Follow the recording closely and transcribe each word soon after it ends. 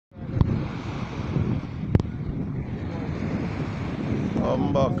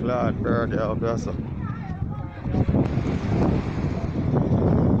Bumbleclad bird out there, so.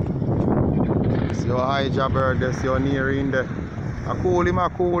 See how high job bird there, see how near in there. I cool him, I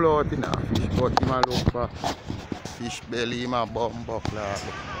cool out in a fish, but him a look for fish belly, him a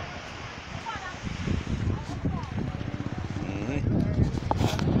bumbleclad.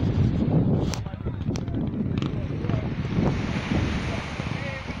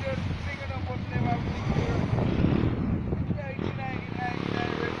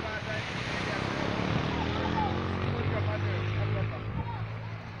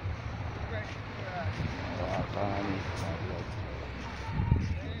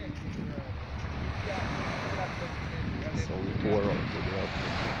 So we pour out to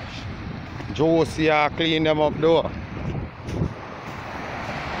the Josie clean them up though.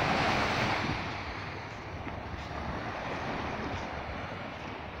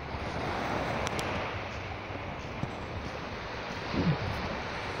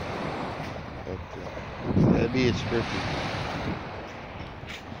 The beach pretty.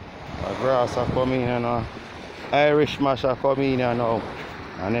 The grass are coming in now. Irish mash are coming in now.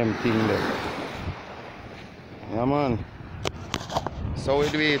 And them thing there. Yeah man. So we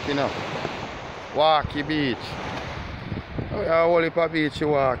do it, you know. Walkie beach. We are all up a beach you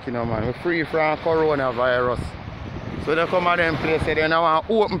walk, you know man. We're free from coronavirus. So they come at them places, they don't want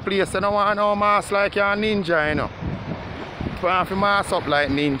open place, they don't want no mask like a ninja, you know. You want to mask up like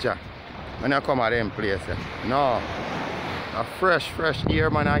ninja when you come at them places. No. A fresh air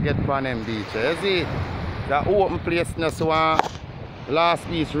man I get from them beaches. You see? The open place no so Last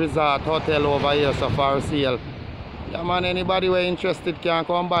Beach Resort Hotel over here so for sale. Yeah man, anybody who interested can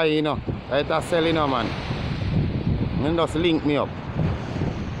come by, you know. Right a sell, you know man. And just link me up.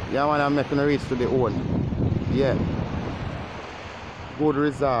 Yeah man, I'm making a reach to the own. Yeah. Good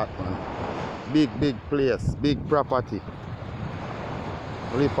resort man. Big place, big property.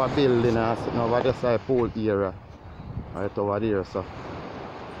 Rip a building and sitting over this side pool area. Right over there, so.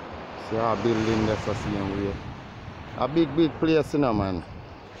 See our building that's the same way. A big place, you know man.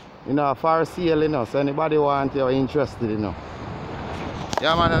 You know, for sale, you know, so anybody want you or interested, you know.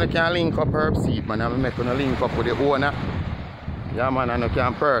 Yeah man, and you can link up Herbseed, man. I'm making a link up with the owner. Yeah man, and you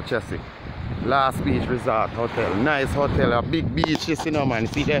can purchase it. Last Beach Resort Hotel. Nice hotel, a big beaches, you know man.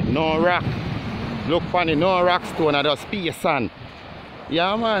 See there? No rock. Look funny, no rock stone, I just space sand.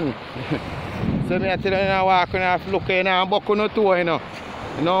 Yeah man. So me I tell you, you know, walk and have to look in and buckle no toe, you know.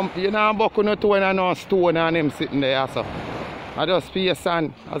 You know, buckle no toe and no stone and them sitting there, so. I just space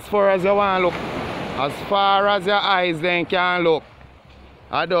sand. As far as you want to look, as far as your eyes then can look,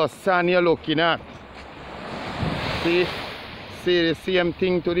 I just sand you're looking at. See the same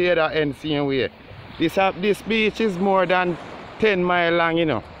thing to the other end, same way. This beach is more than 10 miles long, you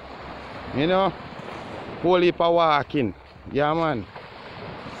know. You know, whole heap of walking. Yeah man.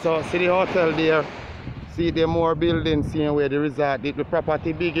 So see the hotel there, see the more buildings, same way the resort, the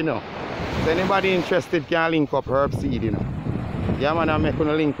property big, you know. So anybody interested can link up Herbseed, you know. Yeah man, I'm making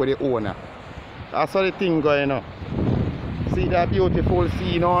a link with the owner. That's how the thing going, you know. See that beautiful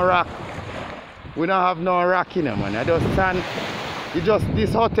sea, no rock. We don't have no rock in it, man. I just stand.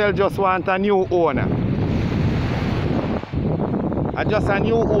 This hotel just want a new owner. I just a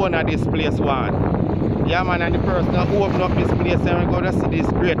new owner this place want. Yeah man, and the person that open up this place and we're gonna see this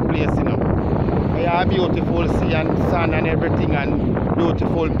great place, you know. We have beautiful sea and sun and everything and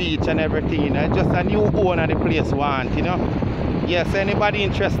beautiful beach and everything, you know. Just a new owner the place want, you know. Yes, anybody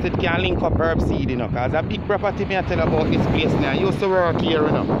interested can link up Herbseed, you know, because a big property me I tell about this place now. I used to work here,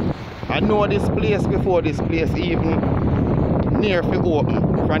 you know. I know this place before this place even near for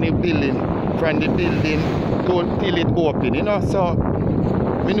open from the building till it open, you know. So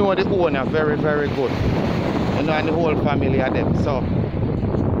we know the owner very good. You know, and the whole family of them. So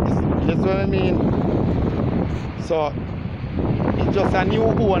that's what I mean. So it's just a new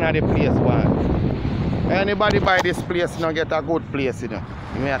owner the place one. Anybody buy this place, you know, get a good place, you know.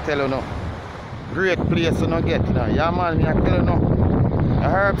 Me I tell you no. Great place you know get, you know. Yeah man, me I tell you no. A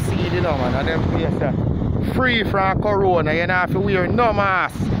Herbseed, you know man, and them place free from corona, you don't have to wear no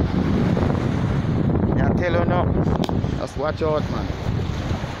mask. Me I tell you no. Just watch out man.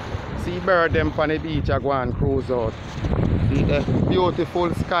 See bird them on the beach I go and cruise out. See the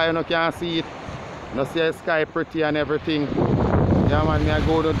beautiful sky, you know, can see it. You know, see the sky pretty and everything. Yeah man, me I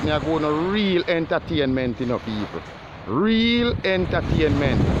go to real entertainment, you know, people. Real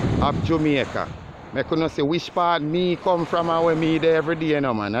entertainment of Jamaica. I couldn't say which part me come from and where me there every day, you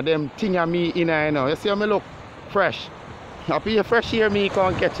know, man. And them thing of me in there, you know. You see how me look fresh. Up here fresh here me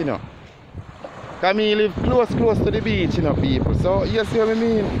can't catch, you know. Because me live close to the beach, you know, people. So you see what I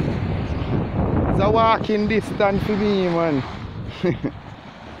mean? It's a walking distance for me, man.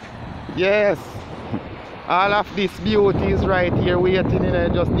 Yes. All of this beauty is right here waiting, you know.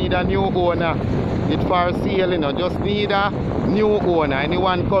 Just need a new owner. It's for sale, you know. Just need a new owner.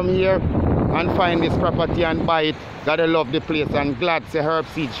 Anyone come here and find this property and buy it, gotta love the place, and glad say Herb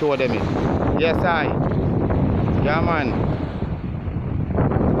Seed show them it. Yes, I. Yeah, man.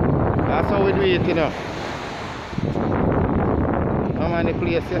 That's how we do it, you know. Oh, man, the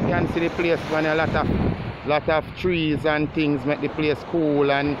place, you can see the place, man, a lot of trees and things make the place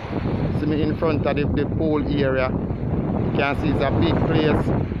cool. And see me in front of the pool area. You can see it's a big place,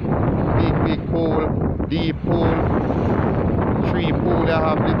 big pool, deep pool, 3 pool. I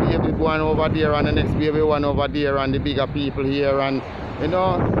have the baby one over there and the next baby one over there, and the bigger people here, and you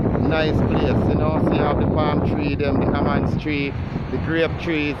know, nice place, you know. So you have the palm tree, them, the almond tree, the grape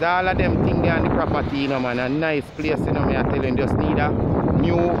trees, all of them things there on the property, you know, man. A nice place, you know, me I tell you, just need a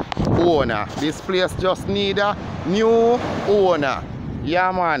new owner. This place just need a new owner.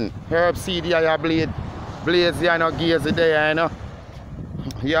 Yeah, man. Herb Seed here, Blaze, you know, Gazy there, you know.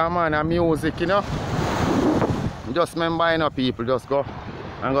 Yeah, man, and music, you know. Just remember, you know, people, just go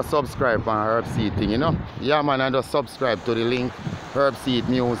and go subscribe on Herb Seed thing, you know. Yeah, man, and just subscribe to the link, Herb Seed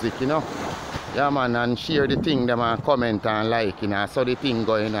Music, you know. Yeah, man, and share the thing, them, and comment and like, you know. So the thing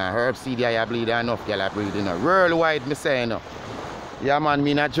going, you know. Herb Seed here, bleed enough, y'all breed, you know. Worldwide, me say, you know. Yeah, man,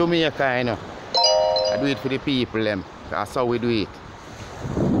 me in Jamaica, you know. I do it for the people, them. That's how we do it.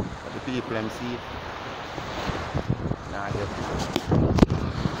 The people, them see it. Nah,